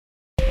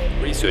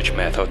Research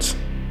methods.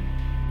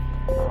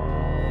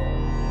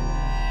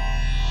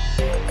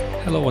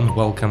 Hello and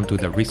welcome to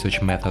the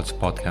Research Methods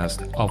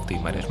podcast of the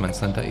Management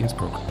Center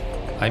Innsbruck.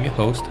 I'm your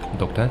host,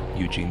 Dr.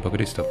 Eugene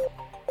Bogoristov.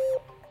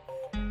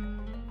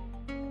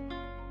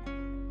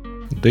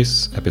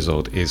 This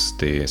episode is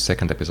the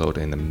second episode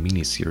in a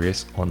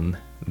mini-series on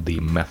the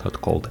method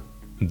called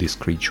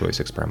discrete choice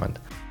experiment.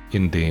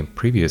 In the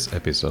previous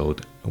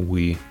episode,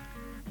 we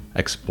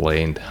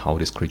explained how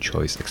discrete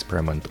choice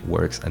experiment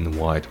works and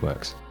why it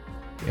works.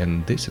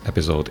 In this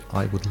episode,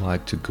 I would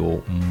like to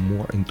go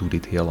more into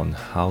detail on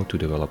how to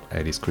develop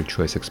a discrete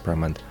choice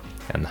experiment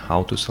and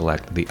how to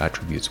select the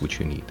attributes which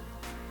you need.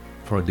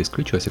 For a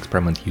discrete choice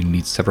experiment, you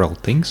need several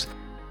things.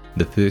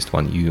 The first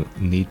one, you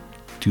need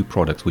two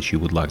products which you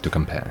would like to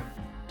compare.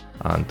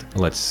 And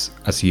let's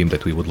assume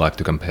that we would like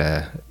to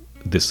compare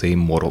the same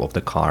model of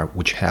the car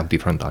which have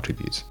different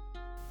attributes.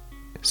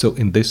 So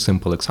in this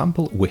simple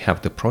example, we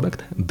have the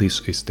product,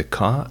 this is the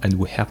car, and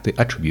we have the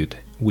attribute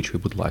which we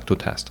would like to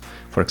test.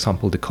 For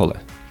example, the color.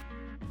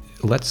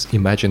 Let's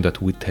imagine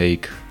that we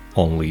take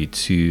only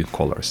two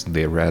colors,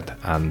 the red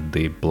and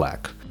the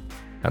black.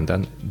 And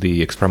then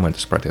the experiment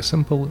is pretty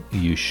simple.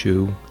 You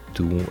show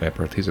to a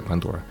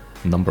participant or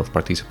number of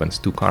participants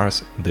two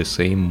cars, the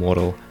same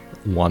model.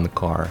 One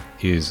car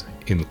is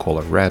in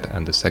color red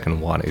and the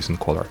second one is in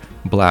color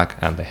black,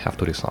 and they have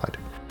to decide.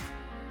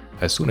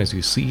 As soon as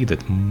you see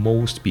that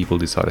most people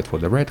decided for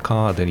the red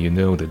car, then you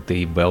know that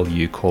they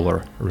value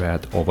color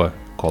red over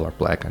color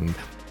black, and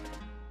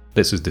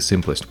this is the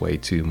simplest way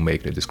to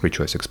make the discrete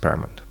choice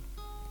experiment.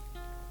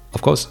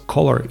 Of course,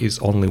 color is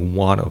only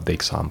one of the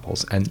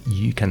examples, and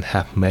you can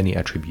have many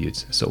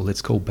attributes, so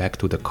let's go back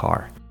to the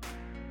car.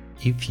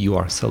 If you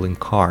are selling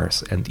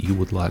cars and you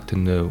would like to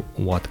know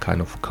what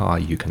kind of car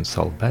you can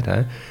sell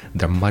better,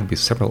 there might be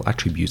several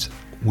attributes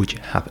which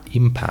have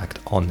impact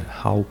on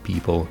how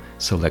people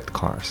select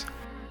cars.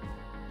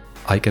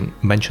 I can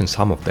mention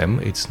some of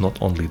them. It's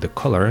not only the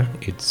color,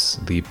 it's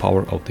the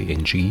power of the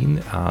engine,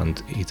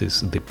 and it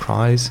is the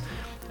price,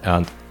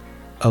 and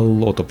a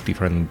lot of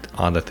different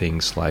other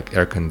things like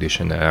air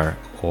conditioner,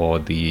 or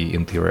the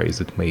interior, is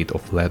it made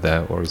of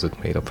leather or is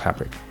it made of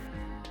fabric.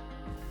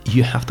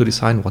 You have to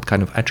decide what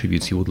kind of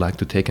attributes you would like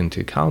to take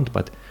into account,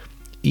 but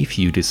if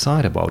you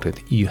decide about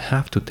it, you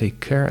have to take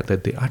care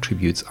that the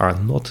attributes are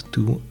not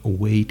too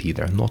weighty,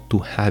 they're not too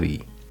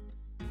heavy.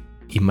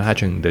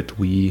 Imagine that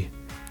we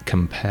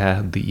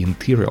compare the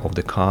interior of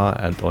the car,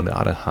 and on the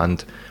other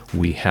hand,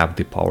 we have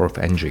the power of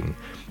engine.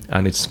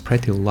 And it's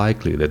pretty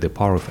likely that the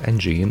power of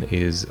engine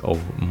is of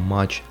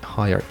much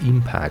higher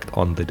impact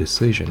on the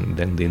decision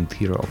than the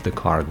interior of the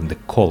car, than the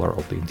color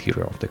of the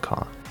interior of the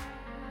car.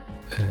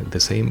 The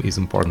same is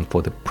important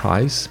for the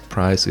price.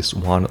 Price is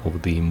one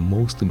of the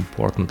most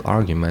important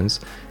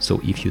arguments.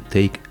 So if you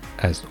take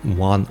as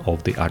one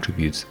of the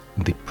attributes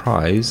the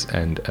price,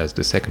 and as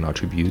the second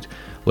attribute,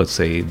 let's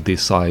say the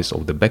size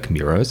of the back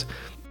mirrors,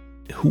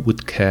 who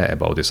would care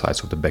about the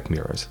size of the back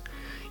mirrors?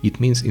 It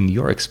means in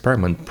your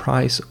experiment,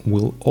 price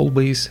will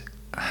always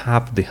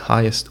have the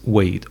highest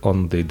weight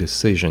on the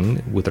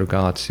decision with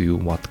regard to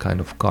what kind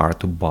of car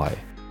to buy.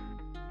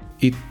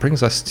 It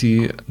brings us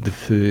to the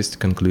first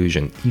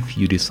conclusion. If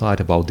you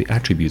decide about the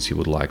attributes you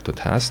would like to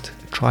test,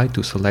 try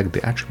to select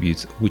the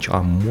attributes which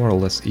are more or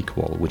less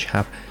equal, which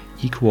have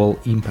equal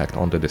impact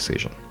on the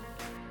decision.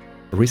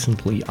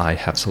 Recently, I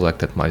have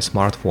selected my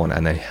smartphone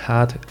and I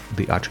had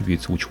the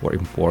attributes which were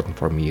important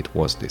for me. It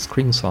was the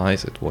screen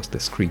size, it was the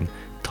screen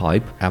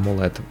type,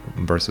 AMOLED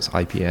versus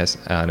IPS,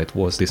 and it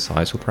was the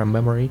size of RAM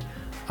memory,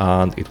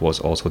 and it was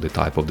also the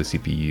type of the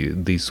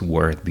CPU. These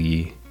were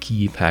the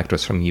key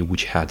factors for me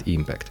which had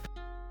impact.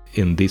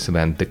 In this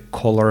event, the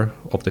color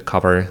of the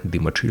cover, the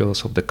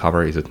materials of the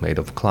cover, is it made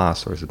of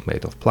glass or is it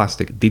made of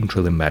plastic, didn't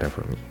really matter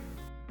for me.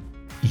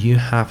 You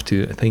have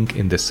to think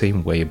in the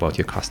same way about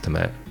your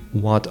customer.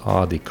 What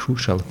are the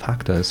crucial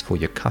factors for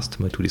your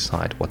customer to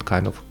decide what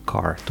kind of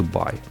car to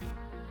buy?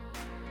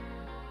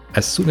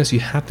 As soon as you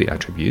have the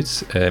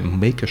attributes,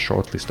 make a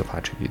short list of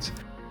attributes.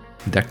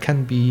 There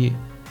can be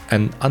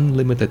an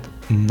unlimited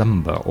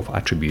number of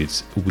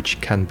attributes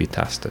which can be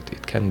tested.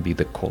 It can be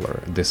the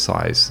color, the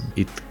size,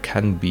 it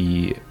can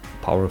be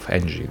power of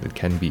engine, it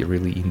can be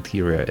really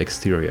interior,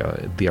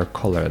 exterior, their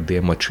color,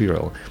 their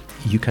material.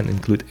 You can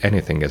include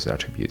anything as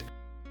attribute.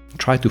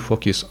 Try to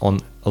focus on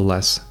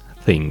less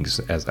things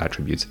as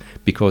attributes,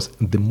 because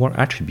the more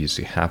attributes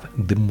you have,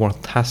 the more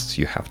tests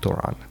you have to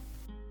run.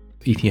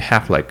 If you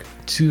have like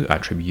two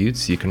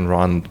attributes, you can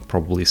run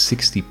probably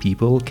 60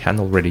 people, can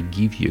already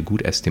give you a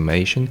good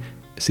estimation.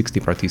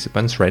 60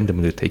 participants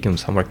randomly taken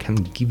somewhere can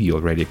give you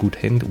already a good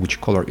hint which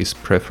color is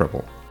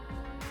preferable.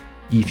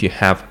 If you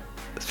have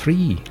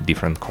 3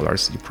 different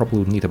colors, you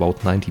probably need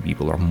about 90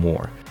 people or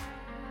more.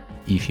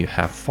 If you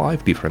have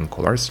 5 different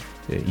colors,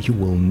 you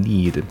will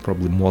need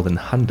probably more than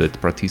 100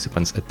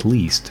 participants at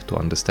least to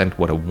understand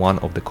whether one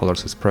of the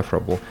colors is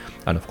preferable,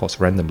 and of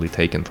course randomly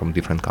taken from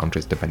different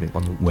countries depending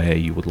on where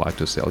you would like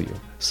to sell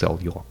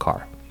your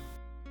car.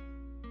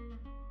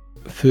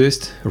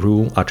 First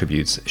rule,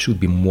 attributes should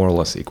be more or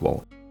less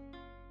equal.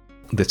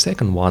 The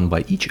second one,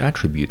 by each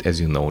attribute,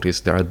 as you notice,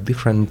 there are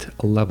different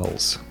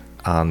levels,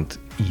 and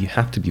you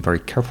have to be very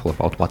careful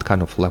about what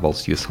kind of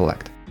levels you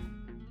select.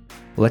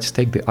 Let's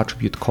take the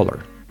attribute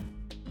color.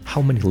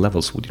 How many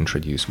levels would you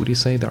introduce? Would you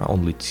say there are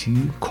only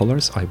 2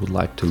 colors I would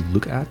like to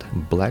look at,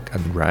 black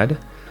and red?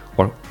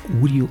 Or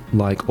would you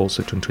like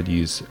also to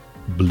introduce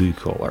blue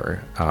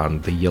color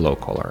and the yellow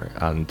color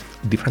and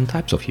different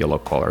types of yellow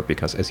color?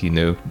 Because as you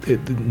know,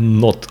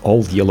 not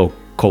all yellow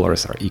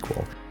colors are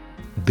equal.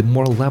 The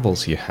more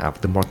levels you have,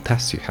 the more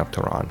tests you have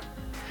to run.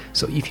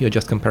 So if you're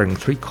just comparing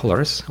 3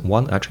 colors,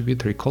 one attribute,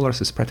 3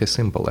 colors is pretty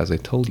simple. As I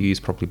told you, it's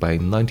probably by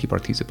 90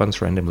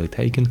 participants randomly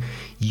taken.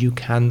 You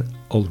can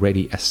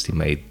already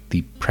estimate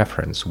the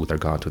preference with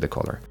regard to the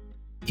color.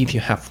 If you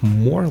have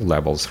more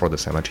levels for the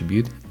same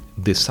attribute,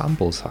 the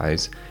sample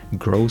size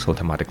grows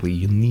automatically.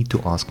 You need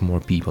to ask more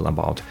people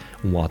about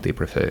what they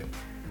prefer.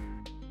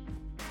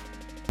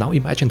 Now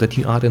imagine that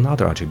you add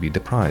another attribute, the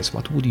price.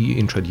 What would you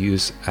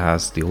introduce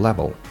as the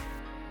level?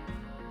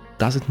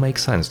 Does it make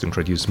sense to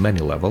introduce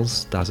many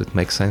levels? Does it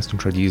make sense to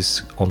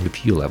introduce only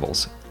few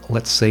levels?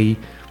 Let's say,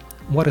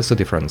 what is the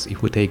difference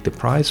if we take the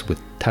price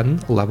with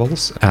 10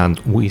 levels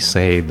and we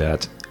say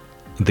that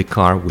the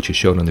car which is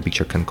shown on the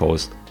picture can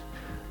cost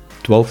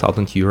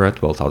 12,000 euro,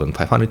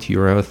 12,500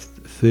 euro,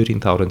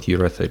 13,000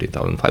 euro,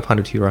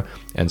 13,500 euro,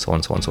 and so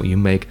on, so on. So you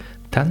make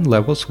 10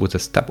 levels with a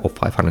step of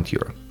 500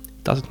 euro.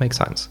 Does it make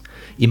sense?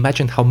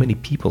 Imagine how many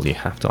people you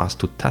have to ask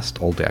to test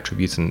all the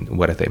attributes and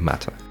whether they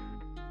matter.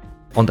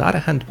 On the other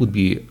hand, it would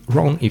be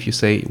wrong if you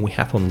say we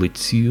have only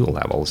 2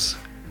 levels,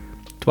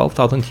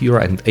 12,000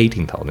 euro and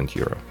 18,000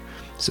 euro.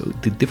 So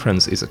the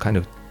difference is a kind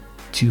of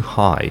too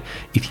high.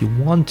 If you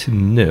want to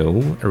know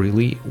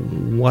really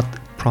what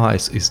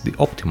price is the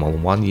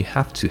optimal one, you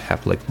have to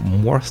have like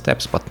more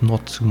steps, but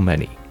not too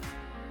many.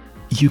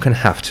 You can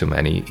have too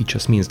many, it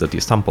just means that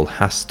your sample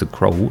has to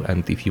grow,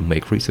 and if you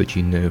make research,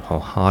 you know how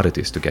hard it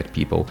is to get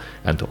people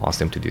and to ask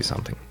them to do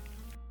something.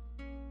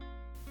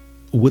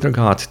 With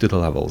regard to the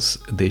levels,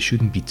 they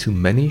shouldn't be too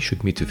many,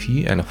 shouldn't be too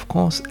few, and of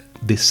course,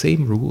 the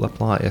same rule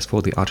applies as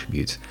for the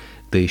attributes.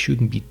 They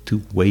shouldn't be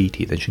too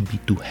weighty, they shouldn't be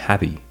too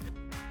heavy.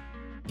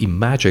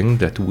 Imagine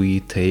that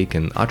we take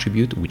an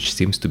attribute which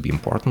seems to be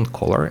important,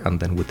 color, and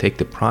then we take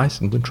the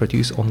price and we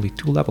introduce only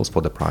 2 levels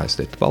for the price,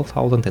 the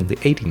 12,000 and the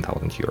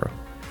 18,000 euro.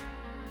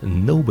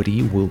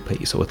 Nobody will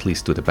pay, so at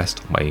least to the best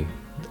of my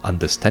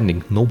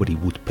understanding, nobody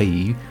would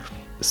pay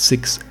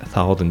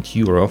 6,000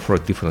 euro for a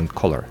different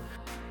color.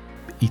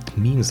 It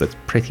means that it's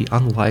pretty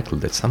unlikely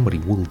that somebody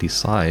will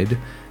decide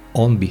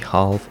on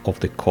behalf of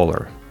the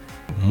color.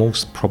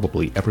 Most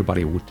probably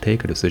everybody would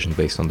take a decision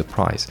based on the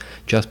price,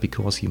 just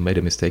because you made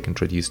a mistake,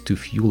 introduced too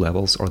few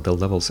levels, or the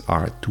levels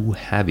are too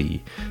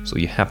heavy. So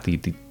you have the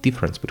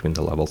difference between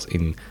the levels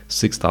in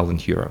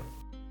 6,000 euro.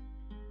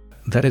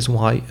 That is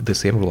why the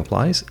same rule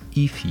applies.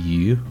 If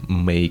you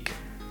make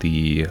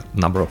the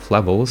number of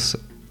levels,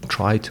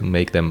 try to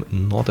make them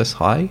not as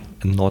high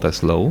and not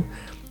as low,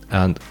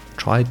 and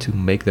try to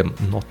make them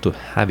not too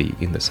heavy,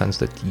 in the sense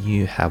that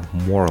you have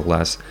more or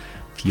less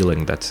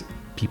feeling that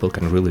people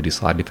can really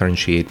decide,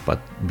 differentiate, but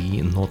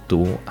be not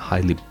too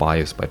highly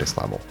biased by this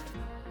level.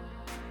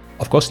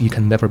 Of course, you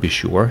can never be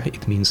sure.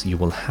 It means you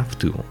will have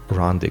to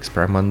run the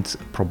experiment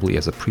probably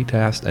as a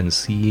pretest and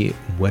see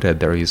whether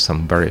there is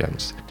some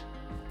variance.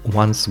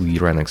 Once we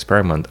ran an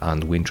experiment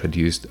and we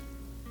introduced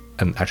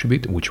an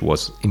attribute which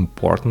was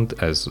important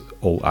as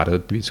all other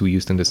attributes we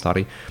used in the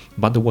study,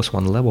 but there was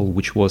one level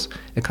which was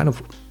a kind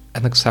of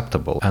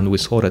unacceptable, and we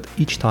saw that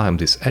each time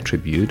this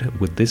attribute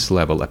with this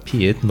level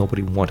appeared,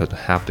 nobody wanted to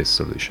have this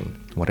solution.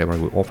 Whatever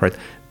we offered,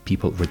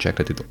 people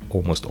rejected it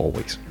almost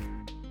always.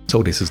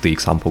 So this is the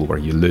example where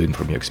you learn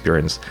from your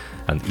experience,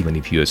 and even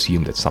if you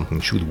assume that something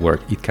should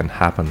work, it can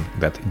happen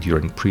that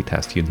during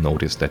pretest you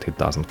notice that it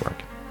doesn't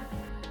work.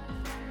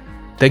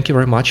 Thank you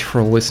very much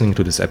for listening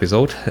to this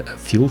episode.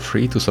 Feel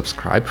free to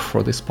subscribe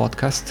for this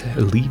podcast.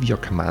 Leave your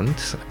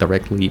comment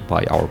directly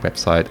by our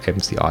website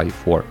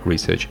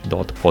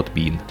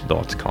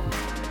mci4research.podbean.com.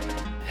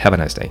 Have a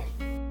nice day.